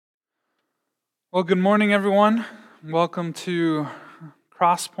Well, good morning, everyone. Welcome to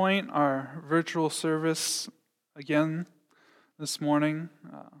Crosspoint, our virtual service again this morning.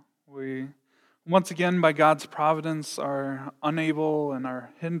 We, once again, by God's providence, are unable and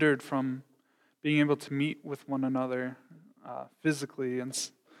are hindered from being able to meet with one another physically.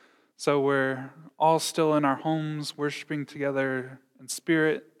 So we're all still in our homes, worshiping together in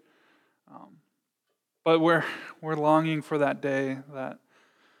spirit. But we're longing for that day that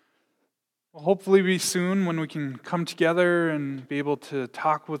will hopefully be soon when we can come together and be able to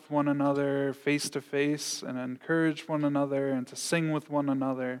talk with one another face to face and encourage one another and to sing with one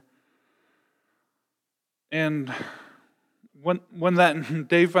another. And when that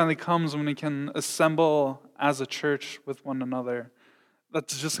day finally comes, when we can assemble as a church with one another,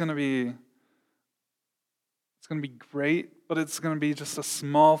 that's just going to be great, but it's going to be just a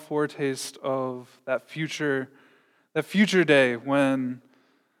small foretaste of that future day when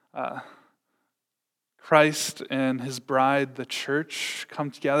Christ and his bride, the church,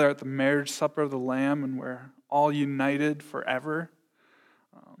 come together at the marriage supper of the Lamb, and we're all united forever.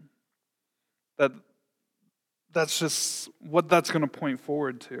 That's just what that's going to point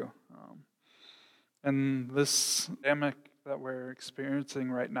forward to. And this pandemic that we're experiencing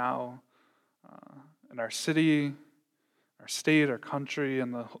right now in our city, our state, our country,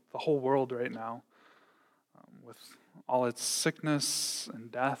 and the whole world right now, with all its sickness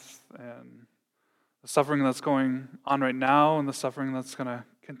and death and the suffering that's going on right now and the suffering that's going to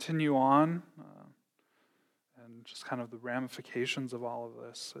continue on, and just kind of the ramifications of all of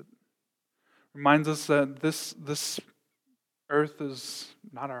this. It reminds us that this earth is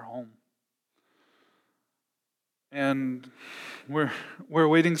not our home. And we're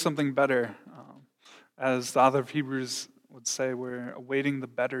awaiting something better. As the author of Hebrews would say, we're awaiting the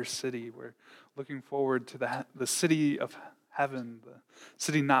better city. We're looking forward to the city of heaven, the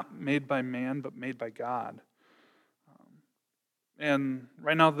city not made by man, but made by God. And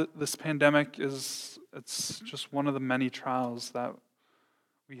right now, this pandemic it's just one of the many trials that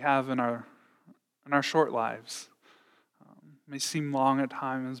we have in our short lives. It may seem long at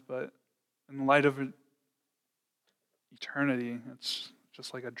times, but in light of eternity, it's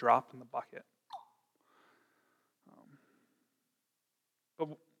just like a drop in the bucket. But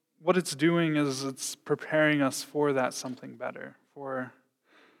what it's doing is it's preparing us for that something better, for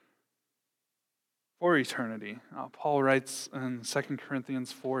eternity. Paul writes in 2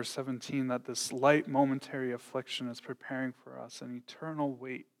 Corinthians 4:17 that this light momentary affliction is preparing for us an eternal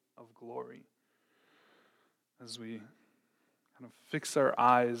weight of glory as we kind of fix our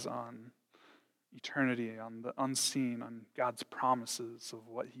eyes on eternity, on the unseen, on God's promises of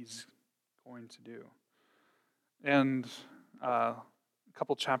what he's going to do. And a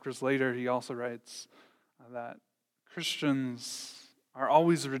couple chapters later, he also writes that Christians are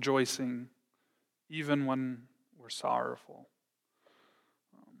always rejoicing even when we're sorrowful.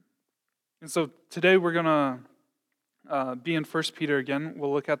 And so today we're going to be in 1 Peter again.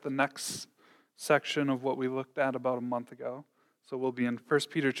 We'll look at the next section of what we looked at about a month ago. So we'll be in 1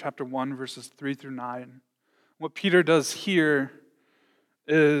 Peter chapter 1, verses 3 through 9. What Peter does here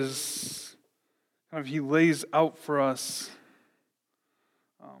is kind of he lays out for us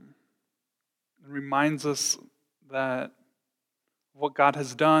and reminds us that what God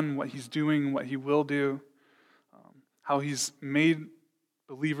has done, what he's doing, what he will do, how he's made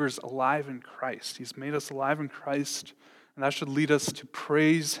believers alive in Christ. He's made us alive in Christ, and that should lead us to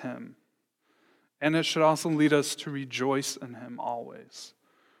praise him. And it should also lead us to rejoice in him always,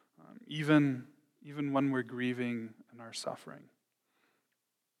 even when we're grieving and our suffering.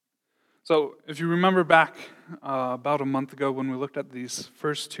 So if you remember back about a month ago when we looked at these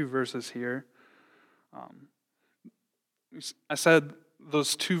first two verses here, I said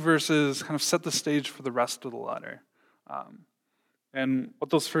those two verses kind of set the stage for the rest of the letter. And what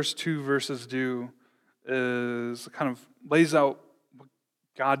those first two verses do is kind of lays out what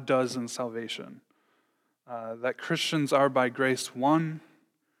God does in salvation. That Christians are by grace, one,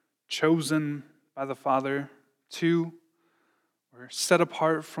 chosen by the Father, two, we're set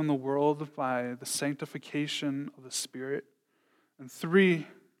apart from the world by the sanctification of the Spirit, and three,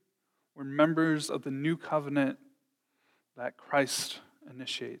 we're members of the new covenant that Christ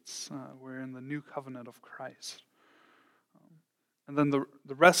initiates. We're in the new covenant of Christ. And then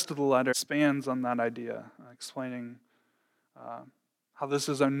the rest of the letter expands on that idea, explaining how this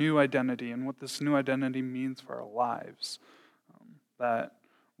is our new identity and what this new identity means for our lives. That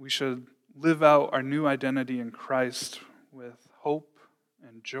we should live out our new identity in Christ with hope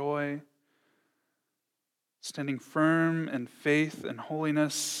and joy, standing firm in faith and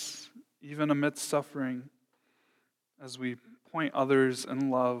holiness, even amidst suffering, as we point others in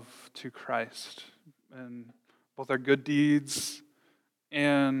love to Christ in both our good deeds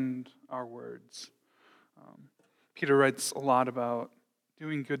and our words. Peter writes a lot about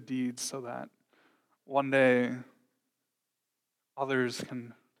doing good deeds so that one day others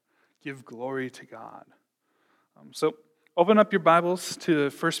can give glory to God. So open up your Bibles to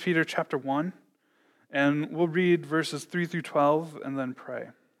 1 Peter chapter 1, and we'll read verses 3 through 12 and then pray.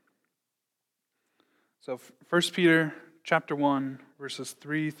 So 1 Peter chapter 1, verses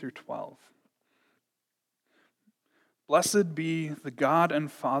 3 through 12. Blessed be the God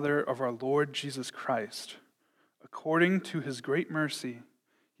and Father of our Lord Jesus Christ. According to his great mercy,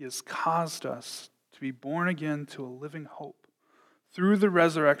 he has caused us to be born again to a living hope through the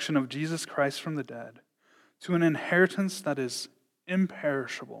resurrection of Jesus Christ from the dead, to an inheritance that is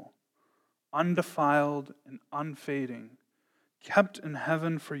imperishable, undefiled, and unfading, kept in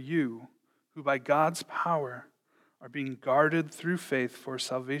heaven for you, who by God's power are being guarded through faith for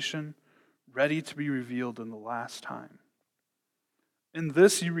salvation, ready to be revealed in the last time. In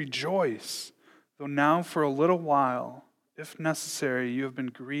this you rejoice, though now for a little while, if necessary, you have been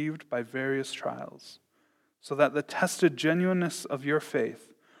grieved by various trials, so that the tested genuineness of your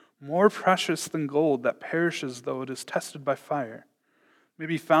faith, more precious than gold that perishes though it is tested by fire, may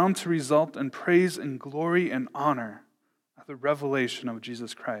be found to result in praise and glory and honor at the revelation of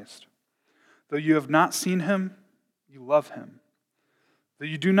Jesus Christ. Though you have not seen him, you love him. Though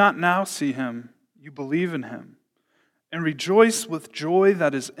you do not now see him, you believe in him, and rejoice with joy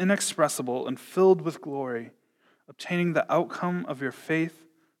that is inexpressible and filled with glory, obtaining the outcome of your faith,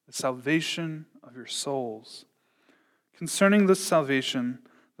 the salvation of your souls. Concerning this salvation,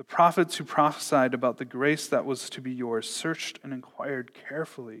 the prophets who prophesied about the grace that was to be yours searched and inquired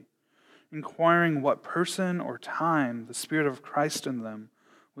carefully, inquiring what person or time the Spirit of Christ in them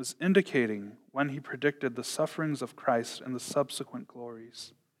was indicating when he predicted the sufferings of Christ and the subsequent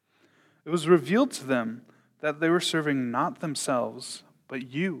glories. It was revealed to them that they were serving not themselves, but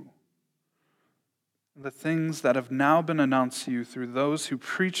you, the things that have now been announced to you through those who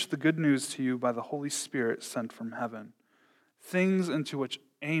preach the good news to you by the Holy Spirit sent from heaven, things into which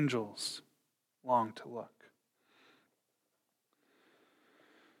angels long to look.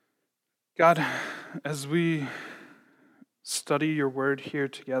 God, as we study your word here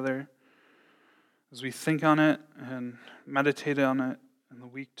together, as we think on it and meditate on it in the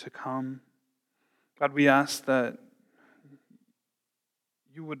week to come, God, we ask that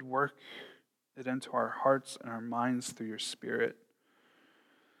you would work it into our hearts and our minds through your Spirit,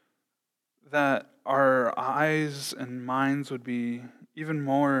 that our eyes and minds would be even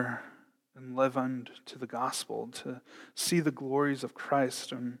more enlivened to the gospel, to see the glories of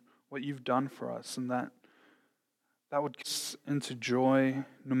Christ and what you've done for us, and that would get us into joy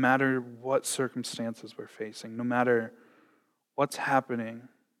no matter what circumstances we're facing, no matter what's happening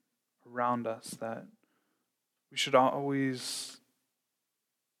around us, that we should always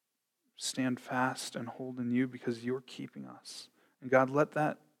stand fast and hold in you because you're keeping us. And God, let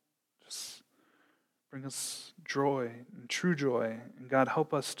that just bring us joy and true joy. And God,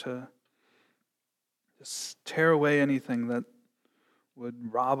 help us to just tear away anything that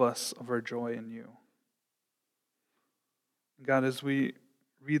would rob us of our joy in you. God, as we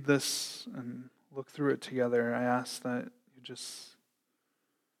read this and look through it together, I ask that you just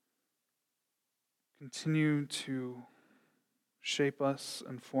continue to shape us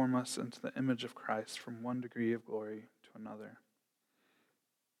and form us into the image of Christ from one degree of glory to another.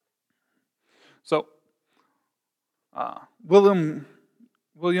 So, William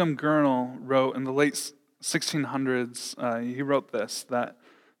Gurnall wrote in the late 1600s, he wrote this, that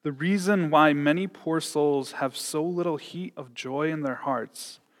the reason why many poor souls have so little heat of joy in their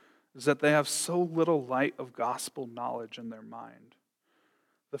hearts is that they have so little light of gospel knowledge in their mind.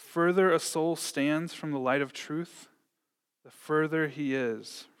 The further a soul stands from the light of truth, the further he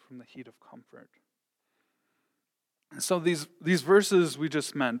is from the heat of comfort. And so these verses we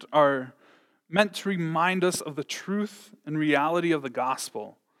just are meant to remind us of the truth and reality of the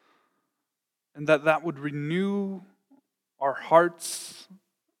gospel, and that would renew our hearts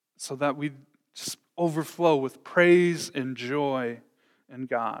so that we just overflow with praise and joy in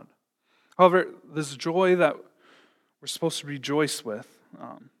God. However, this joy that we're supposed to rejoice with,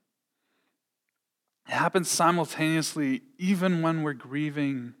 it happens simultaneously even when we're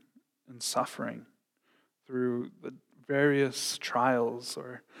grieving and suffering through the various trials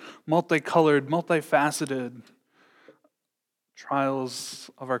or multicolored, multifaceted trials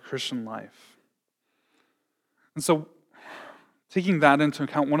of our Christian life. And so, taking that into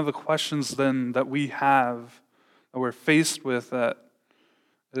account, one of the questions then that we have, that we're faced with, that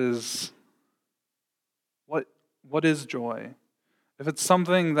is, what is joy? if it's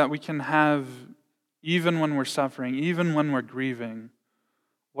something that we can have even when we're suffering, even when we're grieving,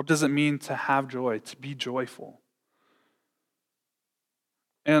 what does it mean to have joy, to be joyful?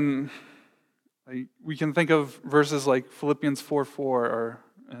 And we can think of verses like Philippians 4:4 or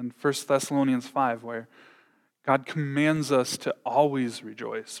in 1 Thessalonians 5, where God commands us to always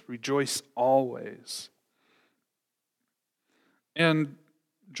rejoice. Rejoice always. And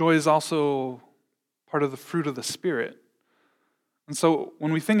joy is also part of the fruit of the Spirit. And so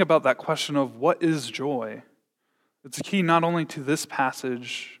when we think about that question of what is joy, it's a key not only to this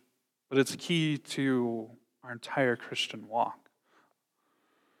passage, but it's a key to our entire Christian walk.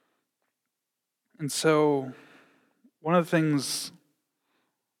 And so one of the things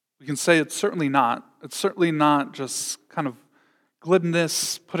we can say it's certainly not just kind of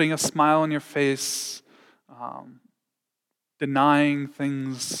glibness, putting a smile on your face, denying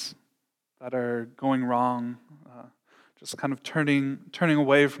things that are going wrong, just kind of turning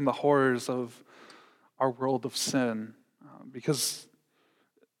away from the horrors of our world of sin, because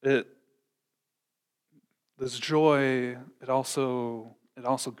this joy it also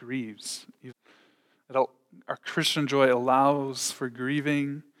grieves. Our Christian joy allows for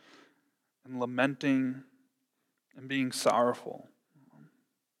grieving and lamenting and being sorrowful.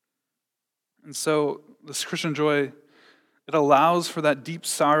 And so this Christian joy, it allows for that deep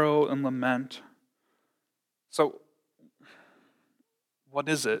sorrow and lament. So what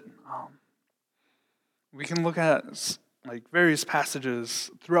is it? We can look at like various passages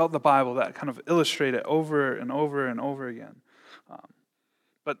throughout the Bible that kind of illustrate it over and over and over again.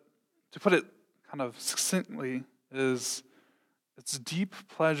 But to put it kind of succinctly is it's deep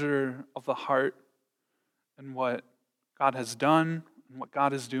pleasure of the heart in what God has done and what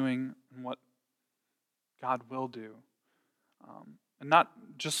God is doing and what God will do. And not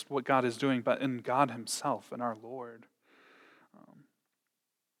just what God is doing, but in God himself and our Lord.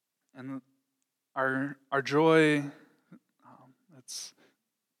 And our joy, it's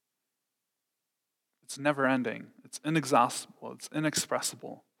never ending. It's inexhaustible. It's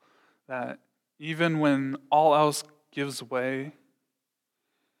inexpressible. That even when all else gives way,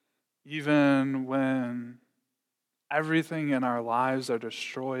 even when everything in our lives are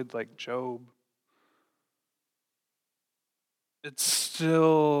destroyed like Job, it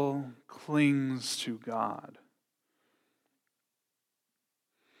still clings to God.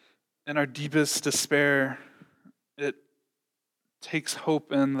 In our deepest despair, it takes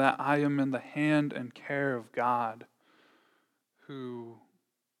hope in that I am in the hand and care of God, who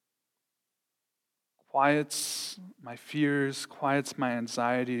quiets my fears, quiets my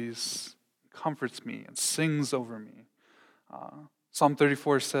anxieties, comforts me, and sings over me. Psalm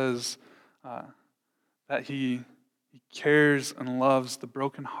 34 says that he cares and loves the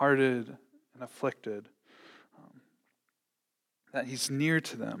brokenhearted and afflicted, that he's near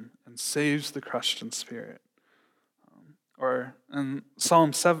to them and saves the crushed in spirit. Or in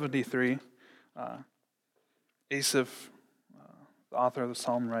Psalm 73, Asaph, the author of the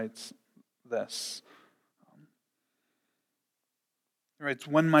psalm, writes this. He writes,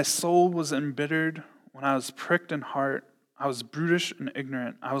 "When my soul was embittered, when I was pricked in heart, I was brutish and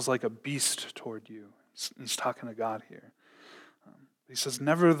ignorant. I was like a beast toward you." He's talking to God here. He says,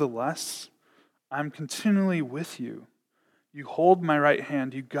 "Nevertheless, I'm continually with you. You hold my right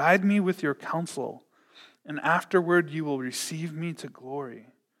hand. You guide me with your counsel, and afterward you will receive me to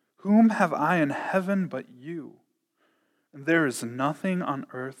glory. Whom have I in heaven but you? And there is nothing on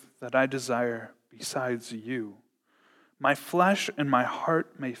earth that I desire besides you. My flesh and my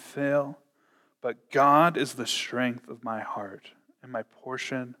heart may fail, but God is the strength of my heart and my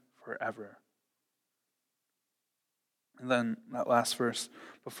portion forever." And then that last verse,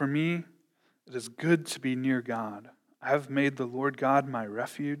 "But for me, it is good to be near God. I have made the Lord God my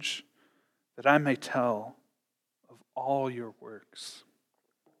refuge, that I may tell of all your works."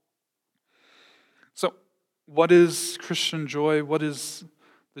 So, what is Christian joy? What is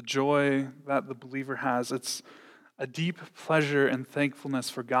the joy that the believer has? It's a deep pleasure and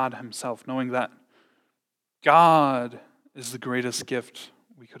thankfulness for God himself, knowing that God is the greatest gift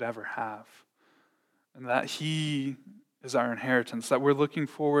we could ever have, and that he is our inheritance, that we're looking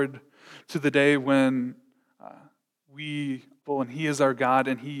forward to the day when and he is our God,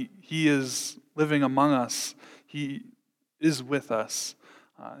 and he is living among us. He is with us.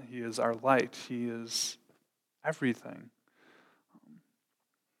 He is our light. He is everything.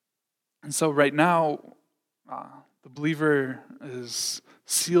 And so right now, the believer is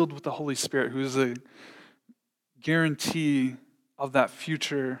sealed with the Holy Spirit, who is a guarantee of that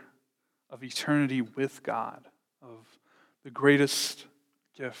future of eternity with God, of the greatest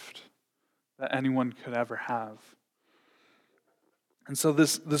gift that anyone could ever have. And so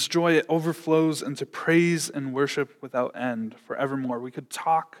this joy, it overflows into praise and worship without end forevermore. We could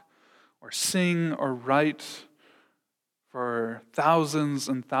talk or sing or write for thousands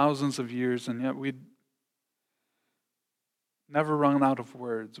and thousands of years, and yet we'd never run out of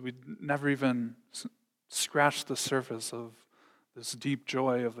words. We'd never even scratch the surface of this deep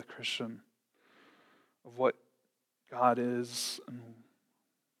joy of the Christian, of what God is and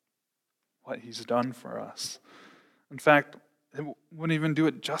what He's done for us. In fact, it wouldn't even do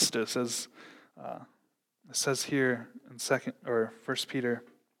it justice, as it says here in First Peter,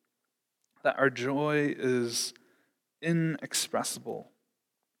 that our joy is inexpressible.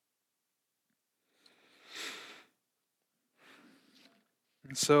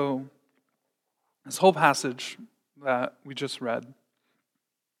 And so, this whole passage that we just read,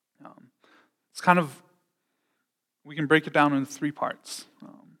 it's kind of, we can break it down into three parts.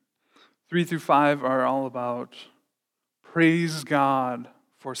 3 through 5 are all about praise God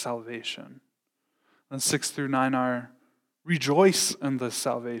for salvation. And 6 through 9 are rejoice in this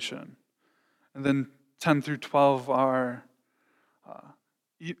salvation. And then 10 through 12 are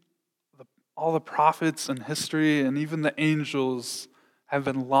all the prophets in history and even the angels have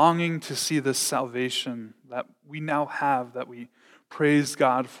been longing to see this salvation that we now have, that we praise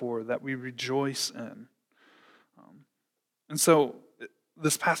God for, that we rejoice in. And so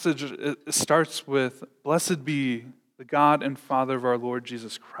this passage, it starts with, "Blessed be the God and Father of our Lord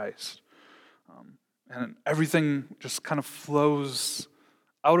Jesus Christ." And everything just kind of flows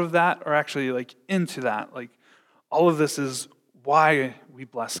out of that, or actually like into that. Like all of this is why we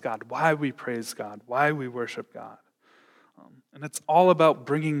bless God, why we praise God, why we worship God. And it's all about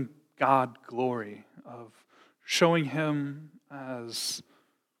bringing God glory, of showing Him as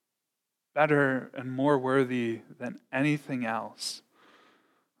better and more worthy than anything else,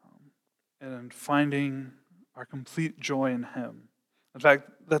 and finding our complete joy in Him. In fact,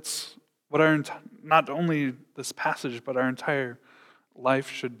 that's what not only this passage, but our entire life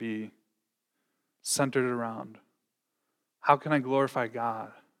should be centered around. How can I glorify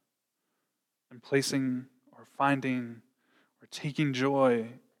God? And placing or finding or taking joy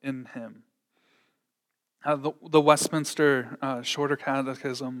in Him. The Westminster Shorter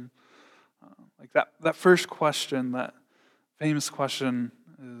Catechism, like that first question, that famous question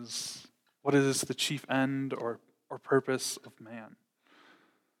is, what is the chief end or purpose of man?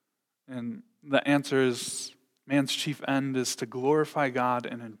 And the answer is, man's chief end is to glorify God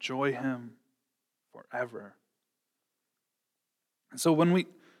and enjoy Him forever. And so when we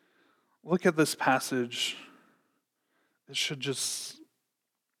look at this passage, it should just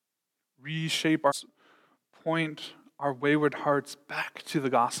reshape point our wayward hearts back to the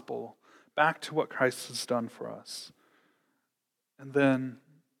gospel, back to what Christ has done for us. And then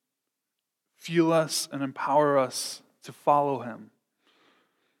fuel us and empower us to follow Him.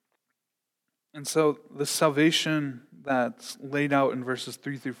 And so the salvation that's laid out in verses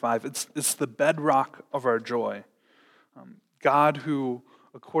 3 through 5, it's the bedrock of our joy. God, who,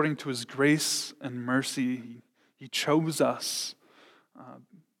 according to His grace and mercy, He chose us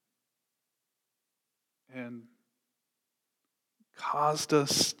and caused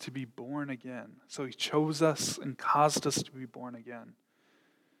us to be born again. So He chose us and caused us to be born again.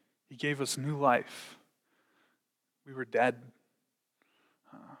 He gave us new life. We were dead.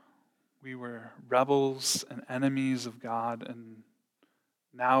 We were rebels and enemies of God, and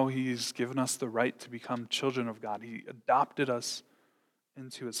now He's given us the right to become children of God. He adopted us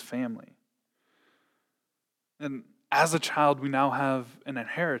into His family. And as a child, we now have an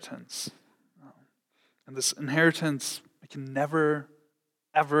inheritance. And this inheritance can never,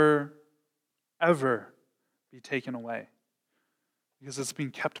 ever, ever be taken away, because it's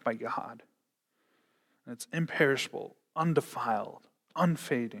being kept by God. And it's imperishable, undefiled,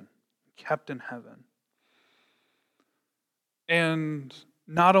 unfading, kept in heaven. And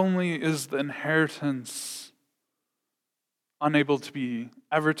not only is the inheritance unable to be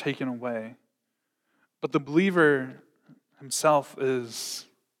ever taken away, but the believer himself is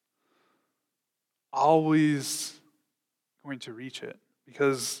always going to reach it,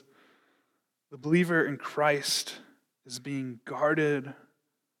 because the believer in Christ is being guarded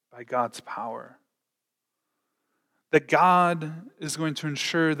by God's power. That God is going to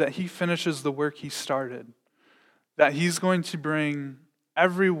ensure that He finishes the work He started, that He's going to bring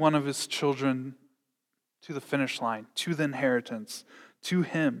every one of His children to the finish line, to the inheritance, to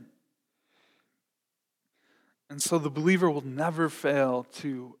Him. And so the believer will never fail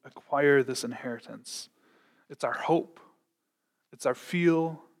to acquire this inheritance. It's our hope. It's our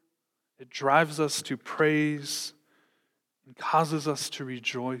fuel. It drives us to praise and causes us to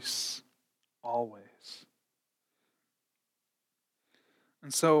rejoice always.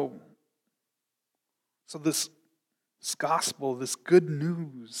 And so this gospel, this good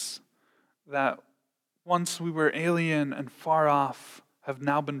news that once we were alien and far off, have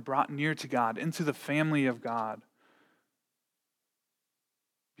now been brought near to God, into the family of God,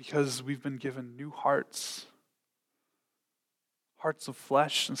 because we've been given new hearts, hearts of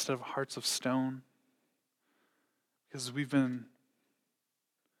flesh instead of hearts of stone, because we've been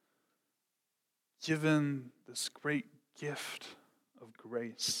given this great gift of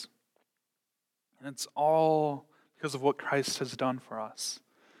grace. And it's all because of what Christ has done for us.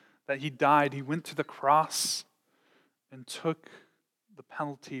 That he died, he went to the cross and took the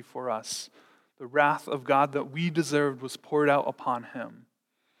penalty for us. The wrath of God that we deserved was poured out upon him.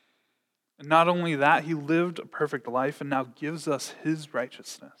 And not only that, he lived a perfect life and now gives us his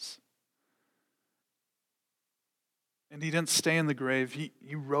righteousness. And he didn't stay in the grave.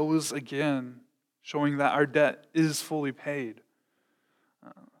 He rose again, showing that our debt is fully paid.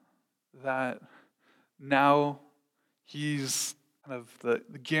 That now he's kind of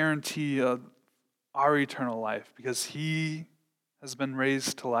the guarantee of our eternal life, because he has been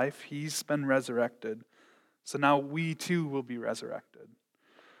raised to life. He's been resurrected. So now we too will be resurrected.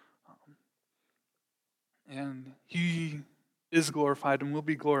 And he is glorified and will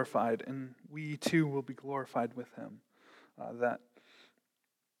be glorified, and we too will be glorified with him. That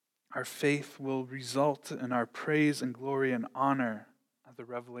our faith will result in our praise and glory and honor at the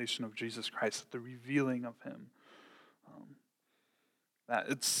revelation of Jesus Christ, at the revealing of him. That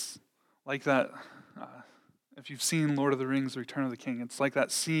it's like that, if you've seen Lord of the Rings, Return of the King, it's like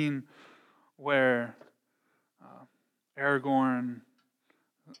that scene where Aragorn,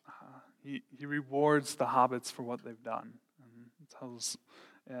 he rewards the hobbits for what they've done.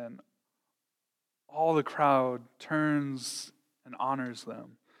 And all the crowd turns and honors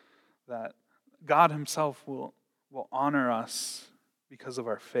them. That God himself will honor us because of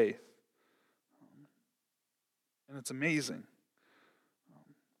our faith. And it's amazing.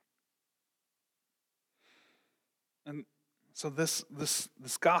 And so this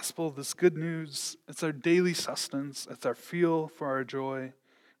gospel, this good news, it's our daily sustenance. It's our fuel for our joy.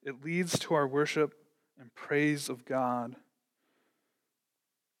 It leads to our worship and praise of God.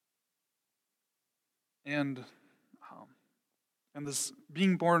 And this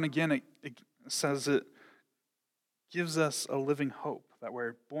being born again, it says it gives us a living hope, that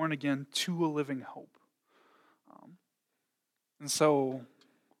we're born again to a living hope. And so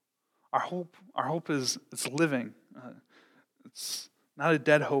our hope is it's living. It's not a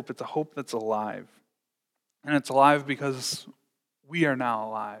dead hope, it's a hope that's alive. And it's alive because we are now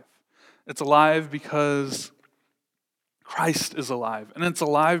alive. It's alive because Christ is alive. And it's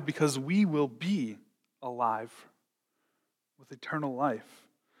alive because we will be alive with eternal life.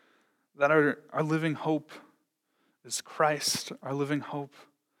 That our living hope is Christ. Our living hope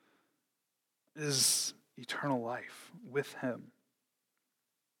is eternal life with him.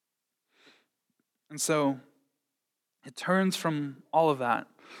 And so it turns from all of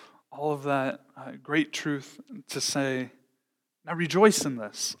that great truth to say, now rejoice in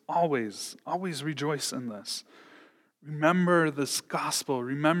this. Always rejoice in this. Remember this gospel.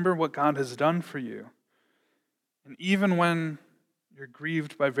 Remember what God has done for you. And even when you're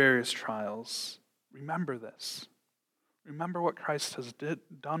grieved by various trials, remember this. Remember what Christ has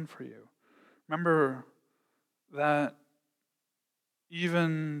done for you. Remember that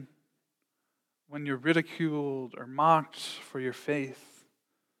even when you're ridiculed or mocked for your faith,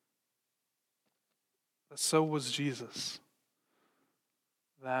 that so was Jesus.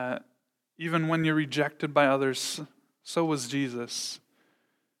 That even when you're rejected by others, so was Jesus.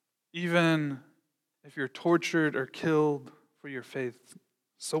 Even if you're tortured or killed for your faith,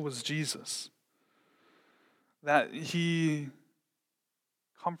 so was Jesus. That he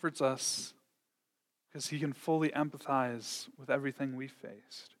comforts us because he can fully empathize with everything we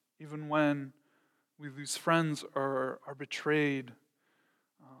faced. Even when we lose friends or are betrayed,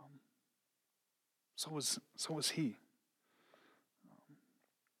 so was he.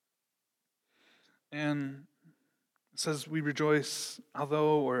 And it says we rejoice,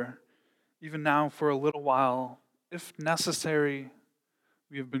 although, or even now for a little while, if necessary,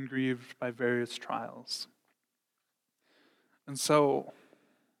 we have been grieved by various trials. And so,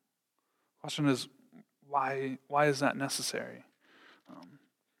 the question is, why is that necessary?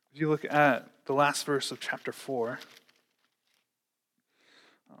 If you look at the last verse of chapter 4,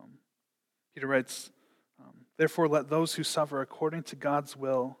 Peter writes, therefore let those who suffer according to God's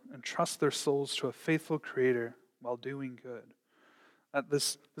will entrust their souls to a faithful Creator while doing good. That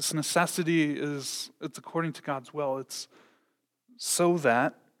this necessity it's according to God's will. It's so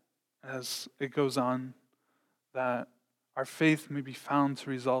that, as it goes on, that our faith may be found to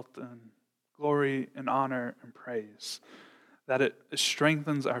result in glory and honor and praise, that it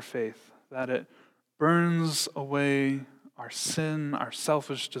strengthens our faith, that it burns away our sin, our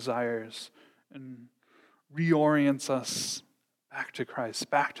selfish desires, and reorients us back to Christ,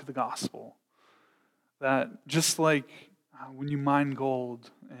 back to the gospel. That just like when you mine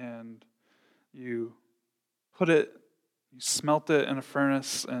gold and you smelt it in a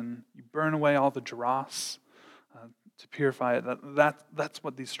furnace and you burn away all the dross to purify it, that's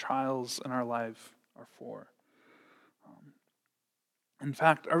what these trials in our life are for. In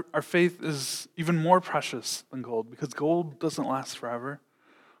fact, our faith is even more precious than gold because gold doesn't last forever.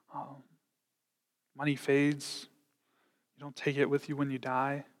 Money fades. You don't take it with you when you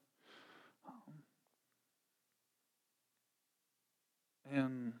die.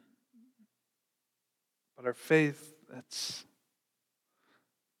 But our faith, it's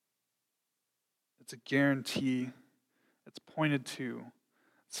a guarantee. It's pointed to.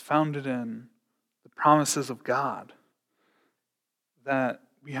 It's founded in the promises of God that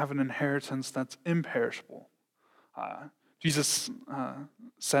we have an inheritance that's imperishable. Jesus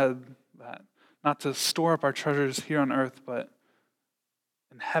said that not to store up our treasures here on earth, but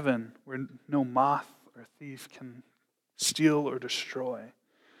in heaven where no moth or thief can steal or destroy.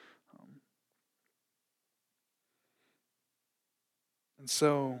 And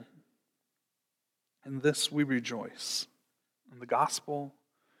so, in this we rejoice. In the gospel,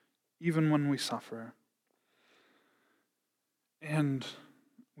 even when we suffer. And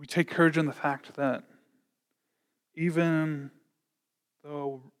we take courage in the fact that even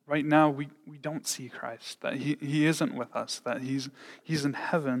though right now we don't see Christ, that he isn't with us, that he's in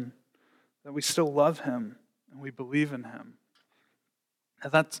heaven, that we still love him and we believe in him.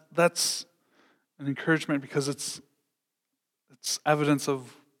 And that's an encouragement because it's evidence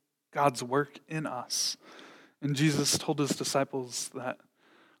of God's work in us. And Jesus told his disciples that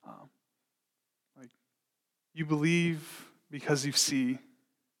you believe because you see,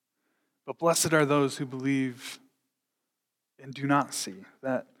 but blessed are those who believe and do not see.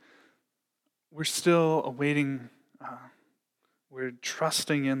 That we're still awaiting, we're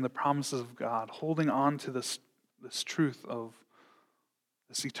trusting in the promises of God, holding on to this truth of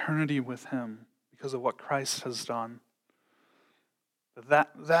this eternity with him because of what Christ has done.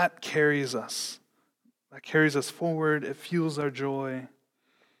 That carries us. That carries us forward. It fuels our joy.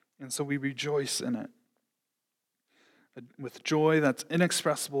 And so we rejoice in it. With joy that's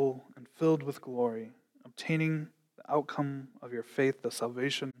inexpressible and filled with glory, obtaining the outcome of your faith, the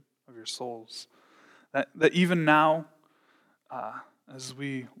salvation of your souls. That even now, as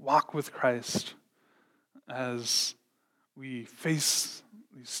we walk with Christ, as we face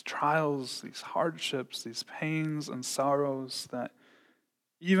these trials, these hardships, these pains and sorrows, that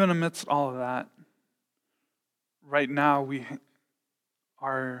even amidst all of that, right now we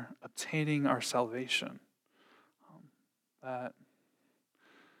are obtaining our salvation. That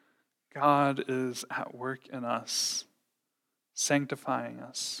God is at work in us, sanctifying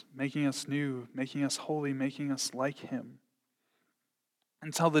us, making us new, making us holy, making us like him.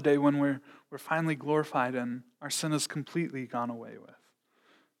 Until the day when we're finally glorified and our sin is completely gone away with.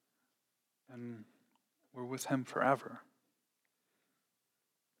 And we're with him forever.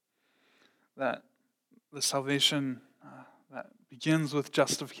 That the salvation that begins with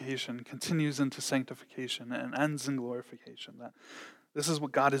justification, continues into sanctification, and ends in glorification. That this is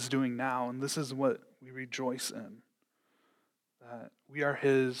what God is doing now, and this is what we rejoice in. That we are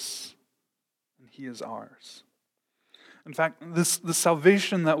his, and he is ours. In fact, the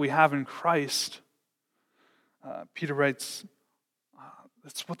salvation that we have in Christ, Peter writes,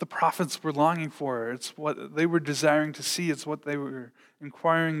 it's what the prophets were longing for. It's what they were desiring to see. It's what they were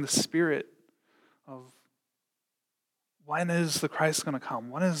inquiring the Spirit of. When is the Christ going to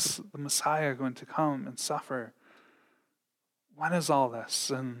come? When is the Messiah going to come and suffer? When is all this?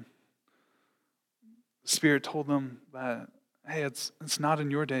 And the Spirit told them that, hey, it's not in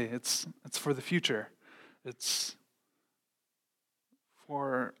your day. It's for the future. It's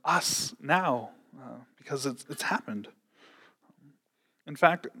for us now because it's happened. In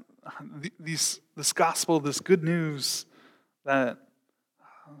fact, this gospel, this good news that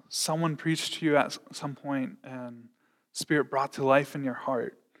someone preached to you at some point and Spirit brought to life in your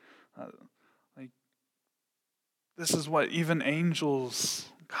heart. This is what even angels,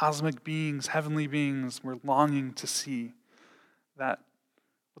 cosmic beings, heavenly beings were longing to see. That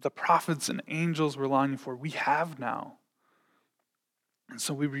what the prophets and angels were longing for, we have now. And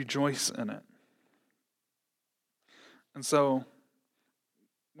so we rejoice in it. And so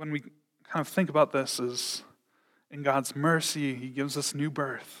when we kind of think about this as in God's mercy, he gives us new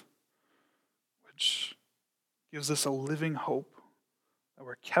birth, which gives us a living hope that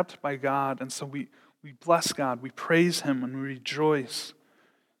we're kept by God. And so we bless God, we praise Him, and we rejoice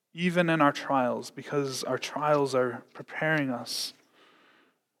even in our trials, because our trials are preparing us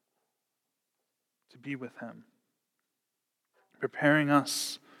to be with Him, preparing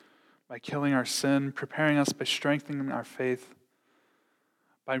us by killing our sin, preparing us by strengthening our faith,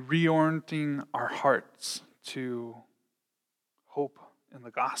 by reorienting our hearts to hope in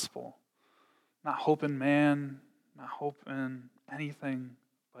the gospel. Not hope in man, not hope in anything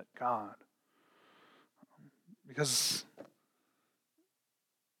but God. Because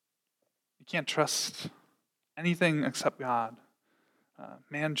you can't trust anything except God.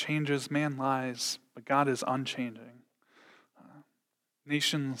 Man changes, man lies, but God is unchanging.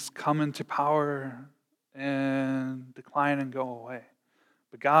 Nations come into power and decline and go away.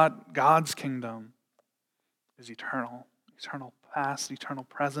 But God's kingdom is eternal. Eternal past, eternal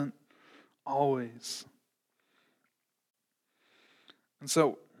present, always. And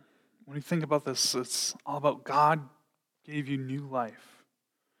so, when you think about this, it's all about God gave you new life.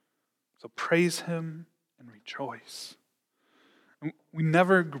 So praise Him and rejoice. And we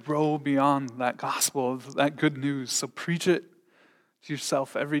never grow beyond that gospel, that good news. So preach it to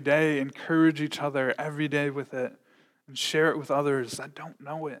yourself every day. Encourage each other every day with it. And share it with others that don't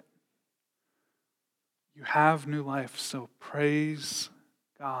know it. You have new life, so praise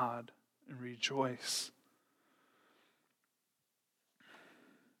God and rejoice.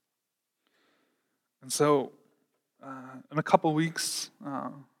 And so, in a couple weeks,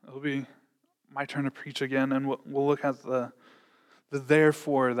 it'll be my turn to preach again, and we'll look at the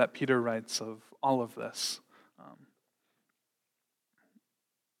therefore that Peter writes of all of this.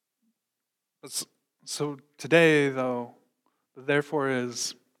 So today, though, the therefore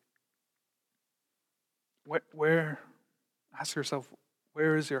is, where, ask yourself,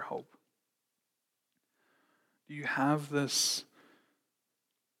 where is your hope? Do you have this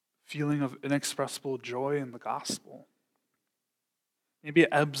feeling of inexpressible joy in the gospel? Maybe it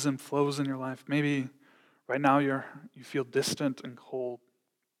ebbs and flows in your life. Maybe right now you feel distant and cold.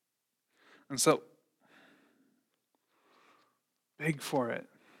 And so, beg for it.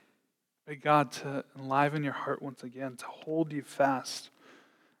 Beg God to enliven your heart once again, to hold you fast,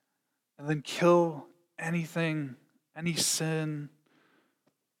 and then kill anything, any sin,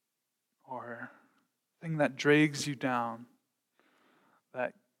 or thing that drags you down,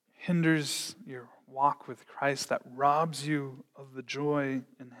 that hinders your walk with Christ, that robs you of the joy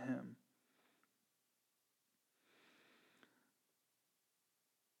in Him.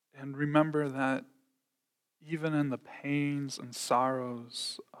 And remember that even in the pains and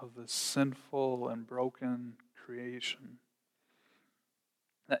sorrows of this sinful and broken creation,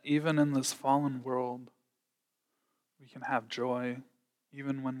 that even in this fallen world, we can have joy,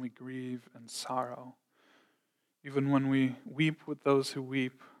 even when we grieve and sorrow. Even when we weep with those who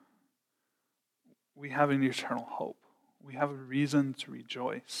weep, we have an eternal hope. We have a reason to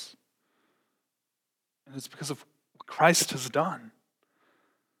rejoice. And it's because of what Christ has done.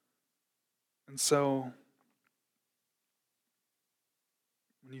 And so,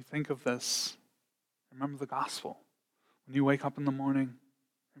 when you think of this, remember the gospel. When you wake up in the morning,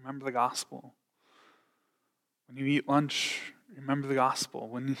 remember the gospel. When you eat lunch, remember the gospel.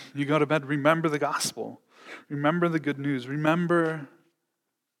 When you go to bed, remember the gospel. Remember the good news. Remember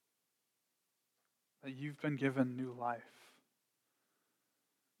that you've been given new life.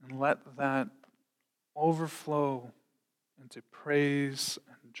 And let that overflow into praise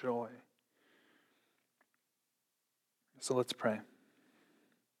and joy. So let's pray.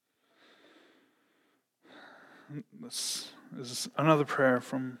 This is another prayer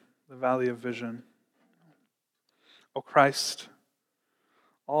from the Valley of Vision. O Christ,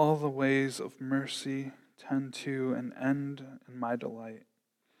 all the ways of mercy tend to an end in my delight.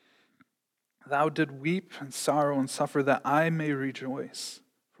 Thou did weep and sorrow and suffer that I may rejoice.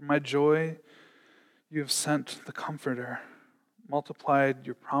 For my joy you have sent the Comforter, multiplied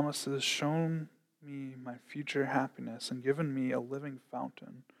your promises, shown me my future happiness, and given me a living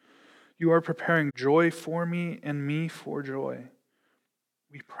fountain. You are preparing joy for me and me for joy.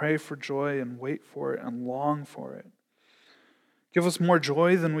 We pray for joy and wait for it and long for it. Give us more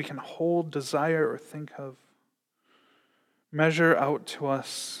joy than we can hold, desire, or think of. Measure out to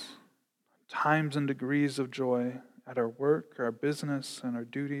us times and degrees of joy at our work, our business, and our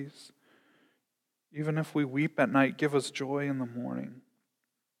duties. Even if we weep at night, give us joy in the morning.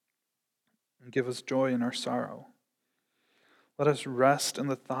 And give us joy in our sorrow. Let us rest in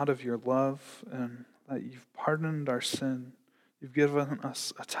the thought of your love and that you've pardoned our sin. You've given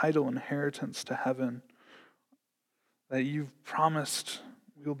us a title inheritance to heaven. That you've promised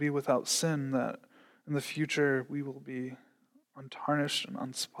we'll be without sin, that In the future, we will be untarnished and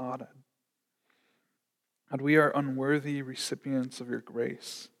unspotted. God, we are unworthy recipients of your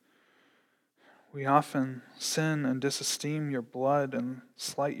grace. We often sin and disesteem your blood and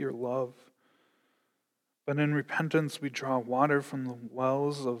slight your love. But in repentance, we draw water from the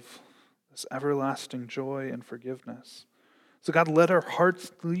wells of this everlasting joy and forgiveness. So God, let our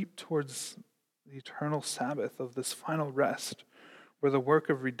hearts leap towards the eternal Sabbath of this final rest, where the work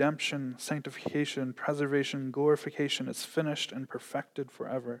of redemption, sanctification, preservation, glorification is finished and perfected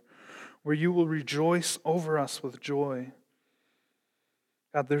forever, where you will rejoice over us with joy.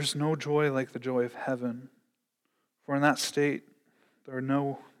 God, there's no joy like the joy of heaven. For in that state, there's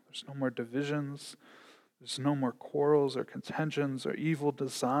no more divisions, there's no more quarrels or contentions or evil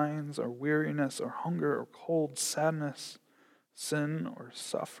designs or weariness or hunger or cold, sadness, sin or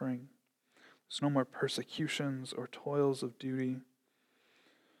suffering. There's no more persecutions or toils of duty.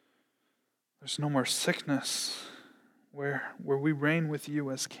 There's no more sickness where we reign with you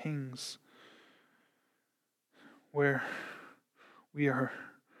as kings, where we are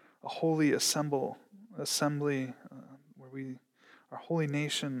a holy assembly, where we are a holy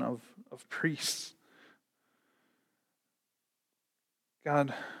nation of priests.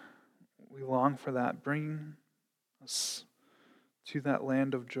 God, we long for that. Bring us to that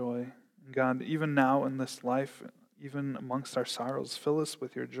land of joy. And God, even now in this life, even amongst our sorrows, fill us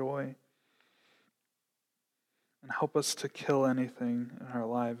with your joy. And help us to kill anything in our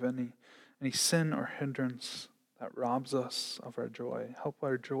life, any sin or hindrance that robs us of our joy. Help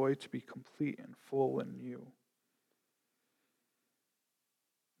our joy to be complete and full in you.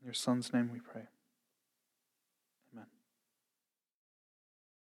 In your Son's name we pray.